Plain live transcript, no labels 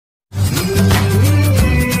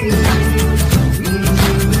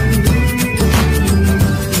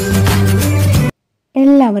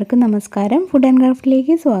എല്ലാവർക്കും നമസ്കാരം. Food and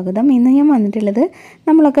ക്രാഫ്റ്റിലേക്ക് സ്വാഗതം. ഇന്ന് ഞാൻ വന്നിട്ടുള്ളത്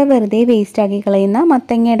നമ്മളൊക്കെ വെറുതെ വേസ്റ്റ് ആക്കി കളയുന്ന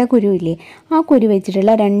മത്തങ്ങയുടെ കുരുവില്ലേ, ആ കുരു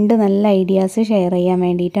വെച്ചിട്ടുള്ള രണ്ട് നല്ല ഐഡിയാസ് ഷെയർ ചെയ്യാൻ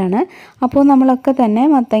വേണ്ടിയിട്ടാണ്. അപ്പോൾ നമ്മളൊക്കെ തന്നെ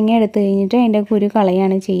മത്തങ്ങ എടുത്തു കഴിഞ്ഞിട്ട് അതിൻ്റെ കുരു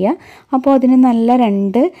കളയാണ് ചെയ്യുക. അപ്പോൾ അതിന് നല്ല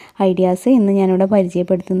രണ്ട് ഐഡിയാസ് ഇന്ന് ഞാനിവിടെ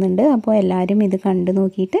പരിചയപ്പെടുത്തുന്നുണ്ട്. അപ്പോൾ എല്ലാവരും ഇത് കണ്ടു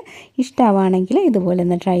നോക്കിയിട്ട് ഇഷ്ടമാവുകയാണെങ്കിൽ ഇതുപോലെ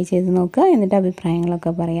ഒന്ന് ട്രൈ ചെയ്ത് നോക്കുക, എന്നിട്ട്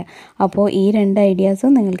അഭിപ്രായങ്ങളൊക്കെ പറയാം. അപ്പോൾ ഈ രണ്ട്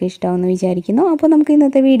ഐഡിയാസും നിങ്ങൾക്ക് ഇഷ്ടമാവുമെന്ന് വിചാരിക്കുന്നു. അപ്പോൾ നമുക്ക്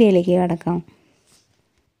ഇന്നത്തെ വീഡിയോയിലേക്ക് കടക്കാം.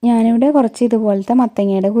 ഞാനിവിടെ കുറച്ച് ഇതുപോലത്തെ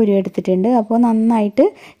മത്തങ്ങയുടെ കുരു എടുത്തിട്ടുണ്ട്. അപ്പോൾ നന്നായിട്ട്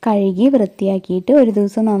കഴുകി വൃത്തിയാക്കിയിട്ട് ഒരു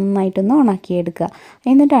ദിവസം നന്നായിട്ടൊന്ന് ഉണക്കിയെടുക്കുക.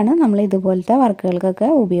 എന്നിട്ടാണ് നമ്മൾ ഇതുപോലത്തെ വർക്കുകൾക്കൊക്കെ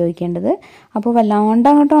ഉപയോഗിക്കേണ്ടത്. അപ്പോൾ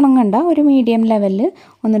വല്ലാണ്ട് അങ്ങോട്ട് ഉണങ്ങണ്ട, ഒരു മീഡിയം ലെവലിൽ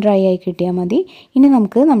ഒന്ന് ഡ്രൈ ആയി കിട്ടിയാൽ മതി. ഇനി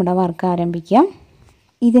നമുക്ക് നമ്മുടെ വർക്ക് ആരംഭിക്കാം.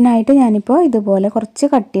 ഇതിനായിട്ട് ഞാനിപ്പോൾ ഇതുപോലെ കുറച്ച്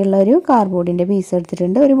കട്ടിയുള്ള ഒരു കാർഡ്ബോർഡിൻ്റെ പീസ്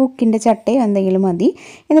എടുത്തിട്ടുണ്ട്. ഒരു ബുക്കിൻ്റെ ചട്ടയോ എന്തെങ്കിലും മതി.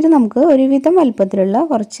 എന്നിട്ട് നമുക്ക് ഒരുവിധം വലുപ്പത്തിലുള്ള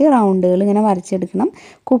കുറച്ച് റൗണ്ടുകൾ ഇങ്ങനെ വരച്ചെടുക്കണം.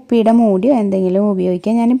 കുപ്പിയുടെ മൂടിയോ എന്തെങ്കിലും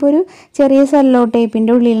ഉപയോഗിക്കാം. ഞാനിപ്പോൾ ഒരു ചെറിയ സെല്ലോ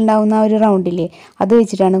ടേപ്പിൻ്റെ ഉള്ളിലുണ്ടാവുന്ന ഒരു റൗണ്ടില്ലേ, അത്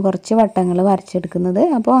വെച്ചിട്ടാണ് കുറച്ച് വട്ടങ്ങൾ വരച്ചെടുക്കുന്നത്.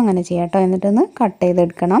 അപ്പോൾ അങ്ങനെ ചെയ്യാം കേട്ടോ. എന്നിട്ടൊന്ന് കട്ട്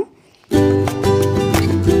ചെയ്തെടുക്കണം.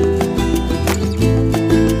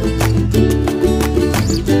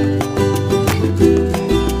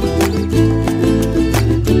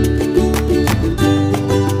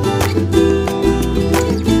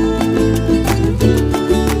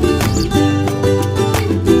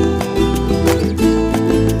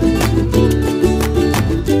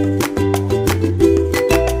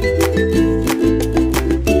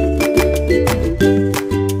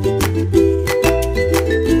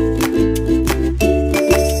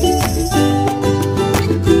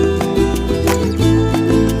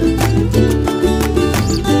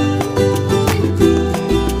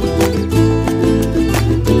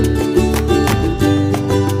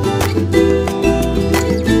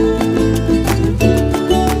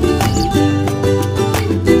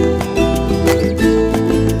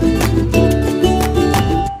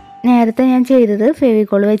 നേരത്തെ ഞാൻ ചെയ്തത്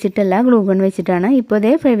ഫെവിക്കോൾ വെച്ചിട്ടല്ല, ഗ്ലൂഗൺ വെച്ചിട്ടാണ്. ഇപ്പോൾ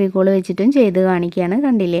ഇതേ ഫെവിക്കോൾ വെച്ചിട്ടും ചെയ്ത് കാണിക്കുകയാണ്,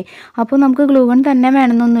 കണ്ടില്ലേ. അപ്പോൾ നമുക്ക് ഗ്ലൂഗൺ തന്നെ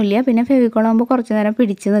വേണമെന്നൊന്നുമില്ല. പിന്നെ ഫെവിക്കോൾ ആകുമ്പോൾ കുറച്ച് നേരം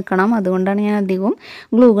പിടിച്ച് നിൽക്കണം. അതുകൊണ്ടാണ് ഞാൻ അധികവും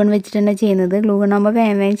ഗ്ലൂഗൺ വെച്ചിട്ട് തന്നെ ചെയ്യുന്നത്. ഗ്ലൂഗൺ ആകുമ്പോൾ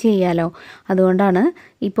വേഗം ചെയ്യാമല്ലോ, അതുകൊണ്ടാണ്.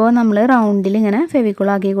 ഇപ്പോൾ നമ്മൾ റൗണ്ടിൽ ഇങ്ങനെ ഫെവിക്കോൾ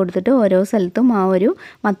ആക്കി കൊടുത്തിട്ട് ഓരോ സ്ഥലത്തും ആ ഒരു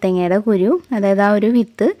മത്തങ്ങയുടെ കുരു, അതായത് ആ ഒരു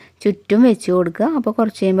വിത്ത് ചുറ്റും വെച്ച് കൊടുക്കുക. അപ്പോൾ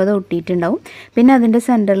കുറച്ച് കഴിയുമ്പോൾ അത് ഒട്ടിയിട്ടുണ്ടാവും. പിന്നെ അതിൻ്റെ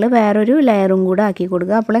സെൻറ്ററിൽ വേറൊരു ലെയറും കൂടെ ആക്കി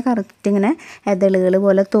കൊടുക്കുക. അപ്പോഴേ കറക്റ്റ് ഇങ്ങനെ എതളുകൾ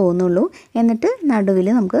പോലെ തോന്നുള്ളൂ. എന്നിട്ട് നടുവിൽ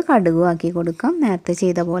നമുക്ക് കടുകും ആക്കി കൊടുക്കാം, നേരത്തെ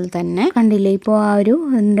ചെയ്ത പോലെ തന്നെ. കണ്ടില്ലേ, ഇപ്പോൾ ആ ഒരു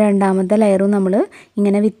രണ്ടാമത്തെ ലെയറും നമ്മൾ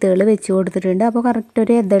ഇങ്ങനെ വിത്തുകൾ വെച്ച് കൊടുത്തിട്ടുണ്ട്. അപ്പോൾ കറക്റ്റ്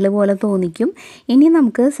ഒരു എതൾ പോലെ തോന്നിക്കും. ഇനി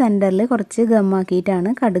നമുക്ക് സെൻറ്ററിൽ കുറച്ച്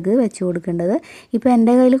ഗമ്മാക്കിയിട്ടാണ് കടുക് വെച്ച് കൊടുക്കേണ്ടത്. ഇപ്പോൾ എൻ്റെ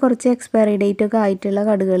കയ്യിൽ കുറച്ച് എക്സ്പയറി ഡേറ്റ് ഒക്കെ ആയിട്ടുള്ള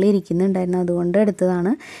കടുകുകൾ ഇരിക്കുന്നുണ്ടായിരുന്നു, അതുകൊണ്ട്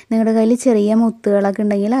എടുത്തതാണ്. നിങ്ങളുടെ കയ്യിൽ ചെറിയ മുത്തുകളൊക്കെ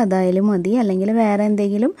ഉണ്ടെങ്കിൽ അതായാലും മതി. അല്ലെങ്കിൽ വേറെ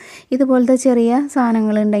എന്തെങ്കിലും ഇതുപോലത്തെ ചെറിയ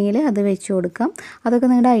സാധനങ്ങളുണ്ടെങ്കിൽ അത് വെച്ച് കൊടുക്കാം. അതൊക്കെ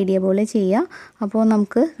നിങ്ങളുടെ ഐഡിയ പോലെ ചെയ്യാം. അപ്പോൾ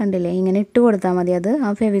നമുക്ക് കണ്ടില്ലേ, ഇങ്ങനെ ഇട്ട് കൊടുത്താൽ മതി. അത്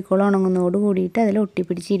ആ ഫെവിക്കോൾ ഉണങ്ങുന്നതോട് കൂടിയിട്ട് അതിൽ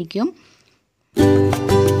ഒട്ടിപ്പിടിച്ചിരിക്കും.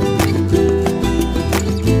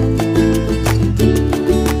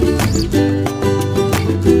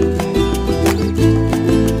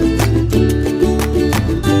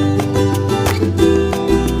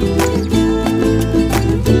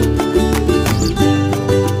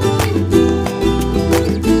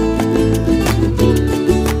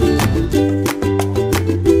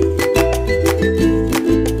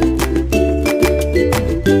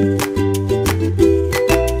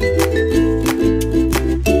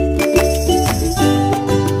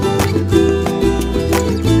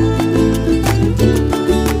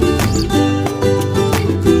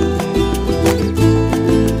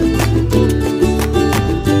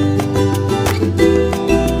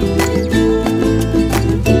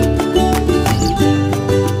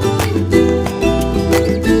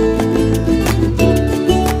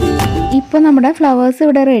 ഇപ്പോൾ നമ്മുടെ ഫ്ലവേഴ്സ്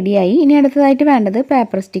ഇവിടെ റെഡിയായി. ഇനി അടുത്തതായിട്ട് വേണ്ടത്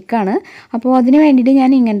പേപ്പർ സ്റ്റിക്കാണ്. അപ്പോൾ അതിന് വേണ്ടിയിട്ട്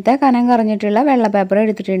ഞാൻ ഇങ്ങനത്തെ കനം കുറഞ്ഞിട്ടുള്ള വെള്ള പേപ്പർ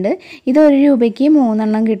എടുത്തിട്ടുണ്ട്. ഇത് 1 രൂപയ്ക്ക് 3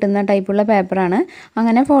 എണ്ണം കിട്ടുന്ന ടൈപ്പുള്ള പേപ്പറാണ്.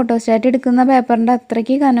 അങ്ങനെ ഫോട്ടോസ്റ്റാറ്റ് എടുക്കുന്ന പേപ്പറിൻ്റെ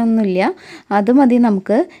അത്രയ്ക്ക് കനമൊന്നുമില്ല, അത് മതി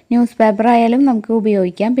നമുക്ക്. ന്യൂസ് പേപ്പർ ആയാലും നമുക്ക്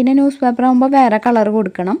ഉപയോഗിക്കാം. പിന്നെ ന്യൂസ് പേപ്പർ ആകുമ്പോൾ വേറെ കളർ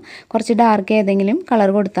കൊടുക്കണം, കുറച്ച് ഡാർക്ക് ഏതെങ്കിലും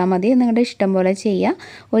കളർ കൊടുത്താൽ മതി. നിങ്ങളുടെ ഇഷ്ടം പോലെ ചെയ്യുക.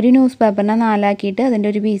 ഒരു ന്യൂസ് പേപ്പറിനെ 4 ആക്കിയിട്ട് അതിൻ്റെ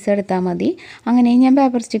ഒരു പീസ് എടുത്താൽ മതി. അങ്ങനെ ഞാൻ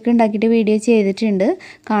പേപ്പർ സ്റ്റിക്ക് ഉണ്ടാക്കിയിട്ട് വീഡിയോ ചെയ്തിട്ടുണ്ട്,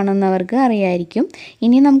 കാണുന്നവർക്ക് അറിയായിരിക്കും.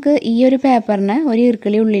 ഇനി നമുക്ക് ഈ ഒരു പേപ്പറിനെ ഒരു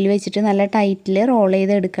ഇർക്കിളി ഉള്ളിൽ വെച്ചിട്ട് നല്ല ടൈറ്റിൽ റോൾ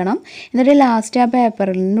ചെയ്തെടുക്കണം. എന്നിട്ട് ലാസ്റ്റ് ആ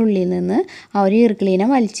പേപ്പറിൻ്റെ ഉള്ളിൽ നിന്ന് ആ ഒരു ഇർക്കിളീനെ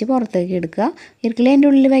വലിച്ച് പുറത്തേക്ക് എടുക്കുക. ഇർക്കിളി അതിൻ്റെ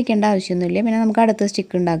ഉള്ളിൽ വയ്ക്കേണ്ട ആവശ്യമൊന്നുമില്ല. പിന്നെ നമുക്ക് അടുത്ത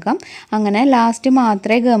സ്റ്റിക്ക് ഉണ്ടാക്കാം. അങ്ങനെ ലാസ്റ്റ്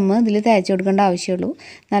മാത്രമേ ഗമ്മ് ഇതിൽ തേച്ച് കൊടുക്കേണ്ട ആവശ്യമുള്ളൂ.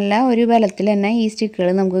 നല്ല ഒരു ബലത്തിൽ തന്നെ ഈ സ്റ്റിക്കുകൾ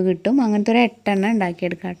നമുക്ക് കിട്ടും. അങ്ങനത്തെ ഒരു 8 എണ്ണം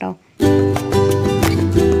ഉണ്ടാക്കിയെടുക്കാം കേട്ടോ.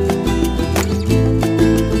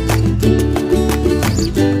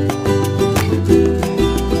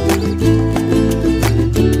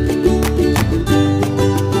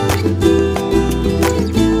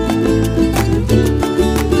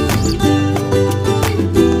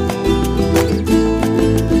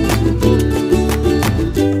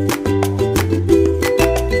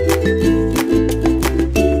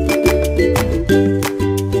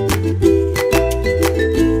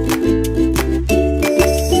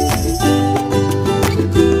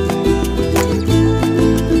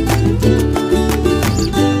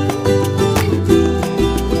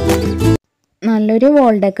 നല്ലൊരു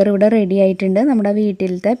വോൾ ഡെക്കർ ഇവിടെ റെഡി ആയിട്ടുണ്ട്. നമ്മുടെ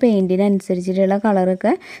വീട്ടിലത്തെ പെയിൻറ്റിനനുസരിച്ചിട്ടുള്ള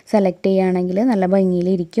കളറൊക്കെ സെലക്ട് ചെയ്യുകയാണെങ്കിൽ നല്ല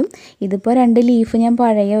ഭംഗിയിലിരിക്കും. ഇതിപ്പോൾ 2 ലീഫ് ഞാൻ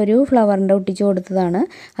പഴയ ഒരു ഫ്ലവറിൻ്റെ ഒട്ടിച്ച് കൊടുത്തതാണ്.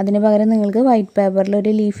 അതിന് പകരം നിങ്ങൾക്ക് വൈറ്റ് പേപ്പറിൽ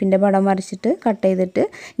ഒരു ലീഫിൻ്റെ പടം വരച്ചിട്ട് കട്ട് ചെയ്തിട്ട്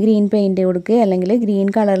ഗ്രീൻ പെയിൻറ്റ് കൊടുക്കുകയോ അല്ലെങ്കിൽ ഗ്രീൻ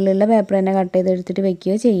കളറിലുള്ള പേപ്പർ തന്നെ കട്ട് ചെയ്തെടുത്തിട്ട്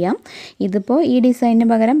വെക്കുകയോ ചെയ്യാം. ഇതിപ്പോൾ ഈ ഡിസൈനിന്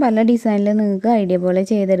പകരം പല ഡിസൈനിൽ നിങ്ങൾക്ക് ഐഡിയ പോലെ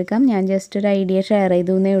ചെയ്തെടുക്കാം. ഞാൻ ജസ്റ്റ് ഒരു ഐഡിയ ഷെയർ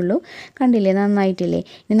ചെയ്തു എന്നേ ഉള്ളൂ. കണ്ടില്ലേ, നന്നായിട്ടില്ലേ?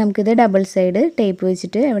 ഇനി നമുക്കിത് ഡബിൾ സൈഡ് ടേപ്പ്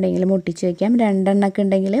വെച്ചിട്ട് എവിടെയെങ്കിലും ഒട്ടിച്ച് വെക്കാം. 2 എണ്ണമൊക്കെ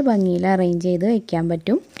ഉണ്ടെങ്കിൽ ഭംഗിയിൽ അറേഞ്ച് ചെയ്ത് വെക്കാൻ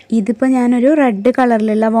പറ്റും. ഇതിപ്പോൾ ഞാനൊരു റെഡ്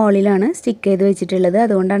കളറിലുള്ള വാളിലാണ് സ്റ്റിക്ക് ചെയ്ത് വെച്ചിട്ടുള്ളത്.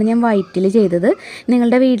 അതുകൊണ്ടാണ് ഞാൻ വൈറ്റിൽ ചെയ്തത്.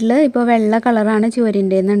 നിങ്ങളുടെ വീട്ടിൽ ഇപ്പോൾ വെള്ള കളറാണ്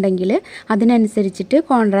ചുവരിൻ്റെ എന്നുണ്ടെങ്കിൽ അതിനനുസരിച്ചിട്ട്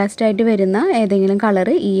കോൺട്രാസ്റ്റ് ആയിട്ട് വരുന്ന ഏതെങ്കിലും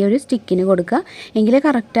കളറ് ഈ ഒരു സ്റ്റിക്കിന് കൊടുക്കുക. എങ്കിലേ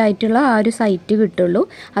കറക്റ്റായിട്ടുള്ള ആ ഒരു സൈറ്റ് കിട്ടുള്ളൂ.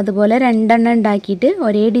 അതുപോലെ 2 എണ്ണം ഉണ്ടാക്കിയിട്ട്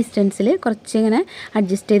ഒരേ ഡിസ്റ്റൻസിൽ കുറച്ചിങ്ങനെ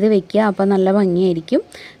അഡ്ജസ്റ്റ് ചെയ്ത് വെക്കുക. അപ്പോൾ നല്ല ഭംഗിയായിരിക്കും.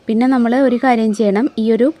 പിന്നെ നമ്മൾ ഒരു കാര്യം ചെയ്യണം, ഈ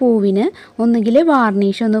ഒരു പൂവിന് ഒന്നുകിൽ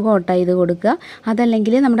വാർണിഷ് ഒന്ന് കോട്ട് ചെയ്ത് കൊടുക്കുക,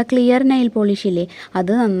 അതല്ലെങ്കിൽ നമ്മുടെ ക്ലിയർ നെയിൽ പോളിഷ് ഇല്ലേ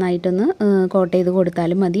അത് നന്നായിട്ടൊന്ന് കോട്ട് ചെയ്ത്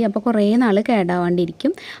കൊടുത്താലും മതി. അപ്പോൾ കുറേ നാൾ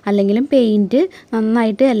കേടാവാണ്ടിരിക്കും. അല്ലെങ്കിലും പെയിൻറ്റ്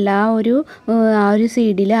നന്നായിട്ട് ആ ഒരു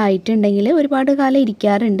സീഡിലായിട്ടുണ്ടെങ്കിൽ ഒരുപാട് കാലം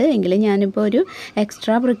ഇരിക്കാറുണ്ട്. എങ്കിലും ഞാനിപ്പോൾ ഒരു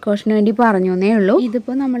എക്സ്ട്രാ പ്രിക്കോഷന് വേണ്ടി പറഞ്ഞു എന്നേ ഉള്ളൂ.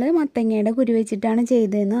 ഇതിപ്പോൾ നമ്മൾ മത്തങ്ങയുടെ കുരു വെച്ചിട്ടാണ്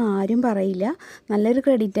ചെയ്തതെന്ന് ആരും പറയില്ല. നല്ലൊരു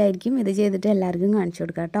ക്രെഡിറ്റ് ആയിരിക്കും. ഇത് ചെയ്തിട്ട് എല്ലാവർക്കും കാണിച്ചു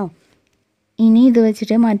കൊടുക്കാം കേട്ടോ. ഇനി ഇത്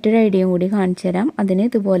വെച്ചിട്ട് മറ്റൊരു ഐഡിയയും കൂടി കാണിച്ചു തരാം. അതിന്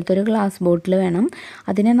ഇതുപോലത്തെ ഒരു ഗ്ലാസ് ബോട്ടിൽ വേണം.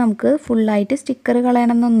 അതിനെ നമുക്ക് ഫുള്ളായിട്ട് സ്റ്റിക്കർ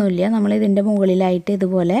കളയണമെന്നൊന്നുമില്ല. നമ്മൾ ഇതിൻ്റെ മുകളിലായിട്ട്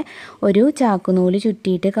ഇതുപോലെ ഒരു ചാക്കുനൂല്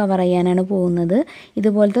ചുറ്റിയിട്ട് കവർ ചെയ്യാനാണ് പോകുന്നത്.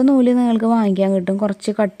 ഇതുപോലത്തെ നൂല് നിങ്ങൾക്ക് വാങ്ങിക്കാൻ കിട്ടും,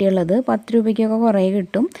 കുറച്ച് കട്ടിയുള്ളത്. 10 രൂപയ്ക്കൊക്കെ കുറേ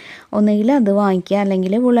കിട്ടും. ഒന്നുകിൽ അത് വാങ്ങിക്കുക,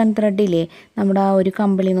 അല്ലെങ്കിൽ വുളൻ ത്രെഡില്ലേ നമ്മുടെ ആ ഒരു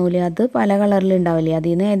കമ്പിളി നൂല്, അത് പല കളറിലുണ്ടാവില്ലേ,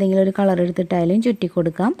 അതിൽ നിന്ന് ഏതെങ്കിലും ഒരു കളർ എടുത്തിട്ടായാലും ചുറ്റി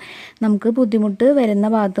കൊടുക്കാം. നമുക്ക് ബുദ്ധിമുട്ട് വരുന്ന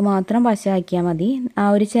ഭാഗത്ത് മാത്രം പശ ആക്കിയാൽ മതി. ആ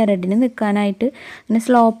ഒരു ചിരടിന് നിൽക്കാനായിട്ട് പിന്നെ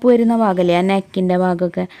സ്ലോപ്പ് വരുന്ന ഭാഗമല്ലേ ആ നെക്കിൻ്റെ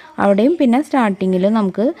ഭാഗമൊക്കെ അവിടെയും പിന്നെ സ്റ്റാർട്ടിങ്ങിലും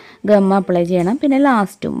നമുക്ക് ഗം അപ്ലൈ ചെയ്യണം. പിന്നെ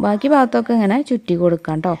ലാസ്റ്റും ബാക്കി ഭാഗത്തൊക്കെ ഇങ്ങനെ ചുറ്റി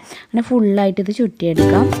കൊടുക്കാം കേട്ടോ. അങ്ങനെ ഫുള്ളായിട്ട് ഇത്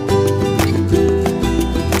ചുറ്റിയെടുക്കാം.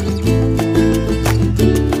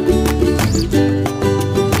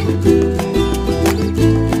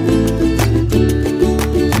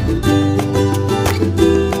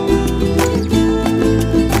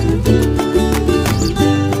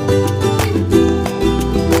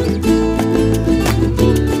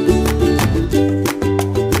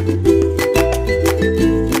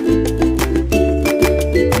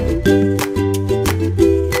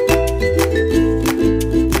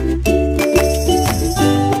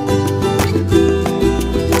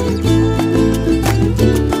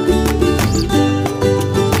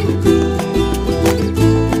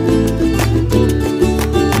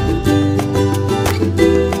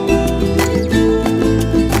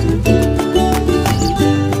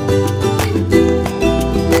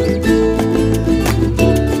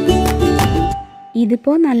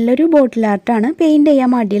 ഇതിപ്പോൾ നല്ലൊരു ബോട്ടിൽ ആർട്ടാണ്. പെയിൻറ്റ് ചെയ്യാൻ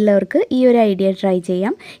മടിയുള്ളവർക്ക് ഈ ഒരു ഐഡിയ ട്രൈ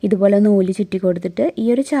ചെയ്യാം. ഇതുപോലെ നൂല് ചുറ്റി കൊടുത്തിട്ട് ഈ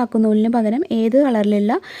ഒരു ചാക്കുനൂലിന് പകരം ഏത്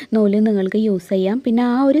കളറിലുള്ള നൂല് നിങ്ങൾക്ക് യൂസ് ചെയ്യാം. പിന്നെ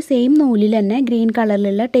ആ ഒരു സെയിം നൂലിൽ തന്നെ ഗ്രീൻ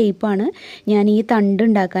കളറിലുള്ള ടേപ്പാണ് ഞാൻ ഈ തണ്ട്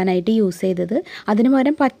ഉണ്ടാക്കാനായിട്ട് യൂസ് ചെയ്തത്. അതിന്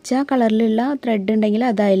പകരം പച്ച കളറിലുള്ള ത്രെഡ് ഉണ്ടെങ്കിൽ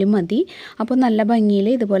അതായാലും മതി. അപ്പോൾ നല്ല ഭംഗിയിൽ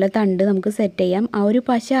ഇതുപോലെ തണ്ട് നമുക്ക് സെറ്റ് ചെയ്യാം. ആ ഒരു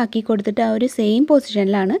പശ ആക്കി കൊടുത്തിട്ട് ആ ഒരു സെയിം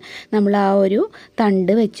പൊസിഷനിലാണ് നമ്മൾ ആ ഒരു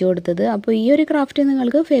തണ്ട് വെച്ച് കൊടുത്തത്. അപ്പോൾ ഈ ഒരു ക്രാഫ്റ്റ്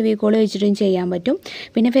നിങ്ങൾക്ക് ഫെവിക്കോൾ വെച്ചിട്ടും ചെയ്യാൻ പറ്റും.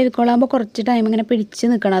 പിന്നെ ഫെവിക്കോളാകുമ്പോൾ കുറച്ച് ടൈം ഇങ്ങനെ പിടിച്ച്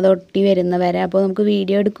നിൽക്കണം, അത് ഒട്ടി വരുന്ന വരെ. അപ്പോൾ നമുക്ക്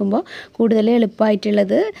വീഡിയോ എടുക്കുമ്പോൾ കൂടുതൽ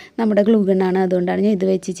എളുപ്പമായിട്ടുള്ളത് നമ്മുടെ ഗ്ലൂ ഗണ്ണാണ്. അതുകൊണ്ടാണ് ഞാൻ ഇത്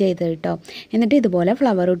വെച്ച് ചെയ്തത് കേട്ടോ. എന്നിട്ട് ഇതുപോലെ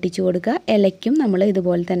ഫ്ലവർ ഒട്ടിച്ച് കൊടുക്കുക. ഇലയ്ക്കും നമ്മൾ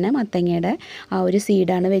ഇതുപോലെ തന്നെ മത്തങ്ങയുടെ ആ ഒരു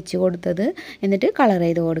സീഡാണ് വെച്ച് കൊടുത്തത്. എന്നിട്ട് കളർ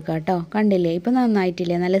ചെയ്ത് കൊടുക്കുക കേട്ടോ. കണ്ടില്ലേ, ഇപ്പോൾ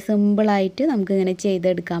നന്നായിട്ടില്ലേ? നല്ല സിമ്പിളായിട്ട് നമുക്കിങ്ങനെ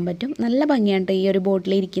ചെയ്തെടുക്കാൻ പറ്റും. നല്ല ഭംഗിയാണ് ഈ ഒരു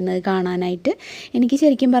ബോട്ടിൽ ഇരിക്കുന്നത് കാണാനായിട്ട്. എനിക്ക്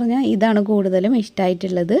ശരിക്കും പറഞ്ഞാൽ ഇതാണ് കൂടുതലും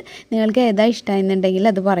ഇഷ്ടമായിട്ടുള്ളത്. നിങ്ങൾക്ക് ഏതാ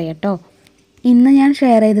ഇഷ്ടമായെന്നുണ്ടെങ്കിൽ അത് പറയാട്ടോ. ഇന്ന് ഞാൻ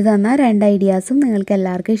ഷെയർ ചെയ്ത് തന്ന 2 ഐഡിയാസും നിങ്ങൾക്ക്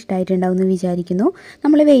എല്ലാവർക്കും ഇഷ്ടമായിട്ടുണ്ടാവുമെന്ന് വിചാരിക്കുന്നു.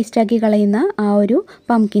 നമ്മൾ വേസ്റ്റാക്കി കളയുന്ന ആ ഒരു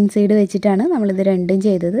പംകിൻ സീഡ് വെച്ചിട്ടാണ് നമ്മളിത് രണ്ടും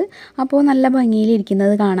ചെയ്തത്. അപ്പോൾ നല്ല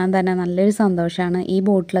ഭംഗിയിലിരിക്കുന്നത് കാണാൻ തന്നെ നല്ലൊരു സന്തോഷമാണ്. ഈ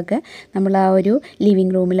ബോട്ടിലൊക്കെ നമ്മൾ ആ ഒരു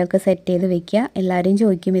ലിവിങ് റൂമിലൊക്കെ സെറ്റ് ചെയ്ത് വെക്കുക. എല്ലാവരും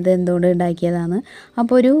ചോദിക്കും ഇത് എന്തുകൊണ്ട് ഉണ്ടാക്കിയതാണ്.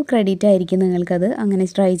 അപ്പോൾ ഒരു ക്രെഡിറ്റ് ആയിരിക്കും നിങ്ങൾക്കത്. അങ്ങനെ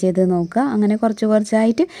ട്രൈ ചെയ്ത് നോക്കുക. അങ്ങനെ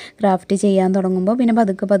കുറച്ചായിട്ട് ക്രാഫ്റ്റ് ചെയ്യാൻ തുടങ്ങുമ്പോൾ പിന്നെ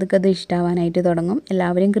പതുക്കെ അത് ഇഷ്ടമാവാനായിട്ട് തുടങ്ങും.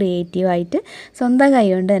 എല്ലാവരും ക്രിയേറ്റീവായിട്ട് സ്വന്തം കൈ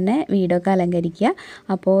കൊണ്ട് തന്നെ വീടൊക്കെ അലങ്കരിക്കുക.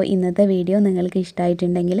 അപ്പോൾ ഇന്നത്തെ വീഡിയോ നിങ്ങൾക്ക്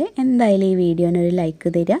ഇഷ്ടമായിട്ടുണ്ടെങ്കിൽ എന്തായാലും ഈ വീഡിയോനൊരു ലൈക്ക്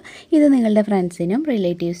തരിക. ഇത് നിങ്ങളുടെ ഫ്രണ്ട്സിനും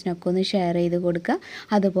റിലേറ്റീവ്സിനും ഒക്കെ ഒന്ന് ഷെയർ ചെയ്ത് കൊടുക്കുക.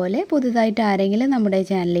 അതുപോലെ പുതുതായിട്ട് ആരെങ്കിലും നമ്മുടെ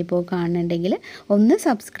ചാനലിൽ ഇപ്പോൾ കാണുന്നുണ്ടെങ്കിൽ ഒന്ന്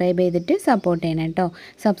സബ്സ്ക്രൈബ് ചെയ്തിട്ട് സപ്പോർട്ട് ചെയ്യണം കേട്ടോ.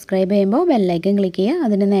 സബ്സ്ക്രൈബ് ചെയ്യുമ്പോൾ ബെല്ലൈക്കൺ ക്ലിക്ക് ചെയ്യുക.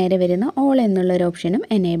 അതിന് നേരെ വരുന്ന ഓൾ എന്നുള്ളൊരു ഓപ്ഷനും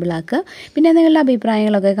എനേബിൾ ആക്കുക. പിന്നെ നിങ്ങളുടെ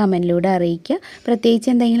അഭിപ്രായങ്ങളൊക്കെ കമൻറ്റിലൂടെ അറിയിക്കുക.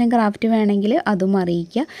 പ്രത്യേകിച്ച് എന്തെങ്കിലും ക്രാഫ്റ്റ് വേണമെങ്കിൽ അതും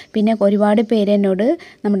അറിയിക്കുക. പിന്നെ ഒരുപാട് പേര് എന്നോട്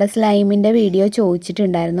നമ്മുടെ സ്ലൈമിൻ്റെ വീഡിയോ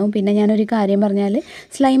ചോദിച്ചിട്ടുണ്ടായിരുന്നു. പിന്നെ ഞാനൊരു കാര്യം പറഞ്ഞാൽ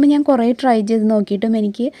സ്ലൈം ഞാൻ കുറേ ട്രൈ ചെയ്ത് നോക്കിയിട്ടും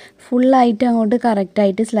എനിക്ക് ഫുള്ളായിട്ട് അങ്ങോട്ട്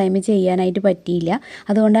കറക്റ്റായിട്ട് സ്ലൈം ചെയ്യാനായിട്ട് പറ്റിയില്ല.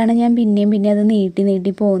 അതുകൊണ്ടാണ് ഞാൻ പിന്നെയും അത്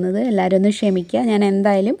നീട്ടി പോകുന്നത്. എല്ലാവരും ഒന്ന് ക്ഷമിക്കുക. ഞാൻ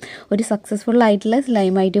എന്തായാലും ഒരു സക്സസ്ഫുൾ ആയിട്ടുള്ള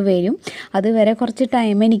സ്ലൈമായിട്ട് വരും. അതുവരെ കുറച്ച്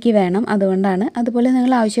ടൈം എനിക്ക് വേണം. അതുകൊണ്ടാണ്. അതുപോലെ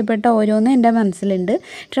നിങ്ങൾ ആവശ്യപ്പെട്ട ഓരോന്നും എൻ്റെ മനസ്സിലുണ്ട്.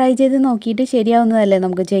 ട്രൈ ചെയ്ത് നോക്കിയിട്ട് ശരിയാവുന്നതല്ലേ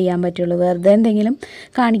നമുക്ക് ചെയ്യാൻ പറ്റുള്ളൂ. വെറുതെ എന്തെങ്കിലും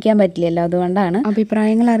കാണിക്കാൻ പറ്റില്ലല്ലോ. അതുകൊണ്ടാണ്.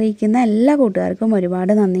 അഭിപ്രായങ്ങൾ അറിയിക്കുന്ന എല്ലാ കൂട്ടുകാർക്കും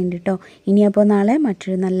ഒരുപാട് നന്ദിയുണ്ട് കേട്ടോ. ഇനിയപ്പോൾ നാളെ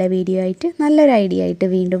മറ്റൊരു നല്ല വീഡിയോ ആയിട്ട് നല്ലൊരു ഐഡിയ ആയിട്ട്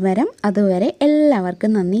വീണ്ടും വരാം. അതുവരെ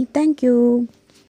എല്ലാവർക്കും നന്ദി. താങ്ക്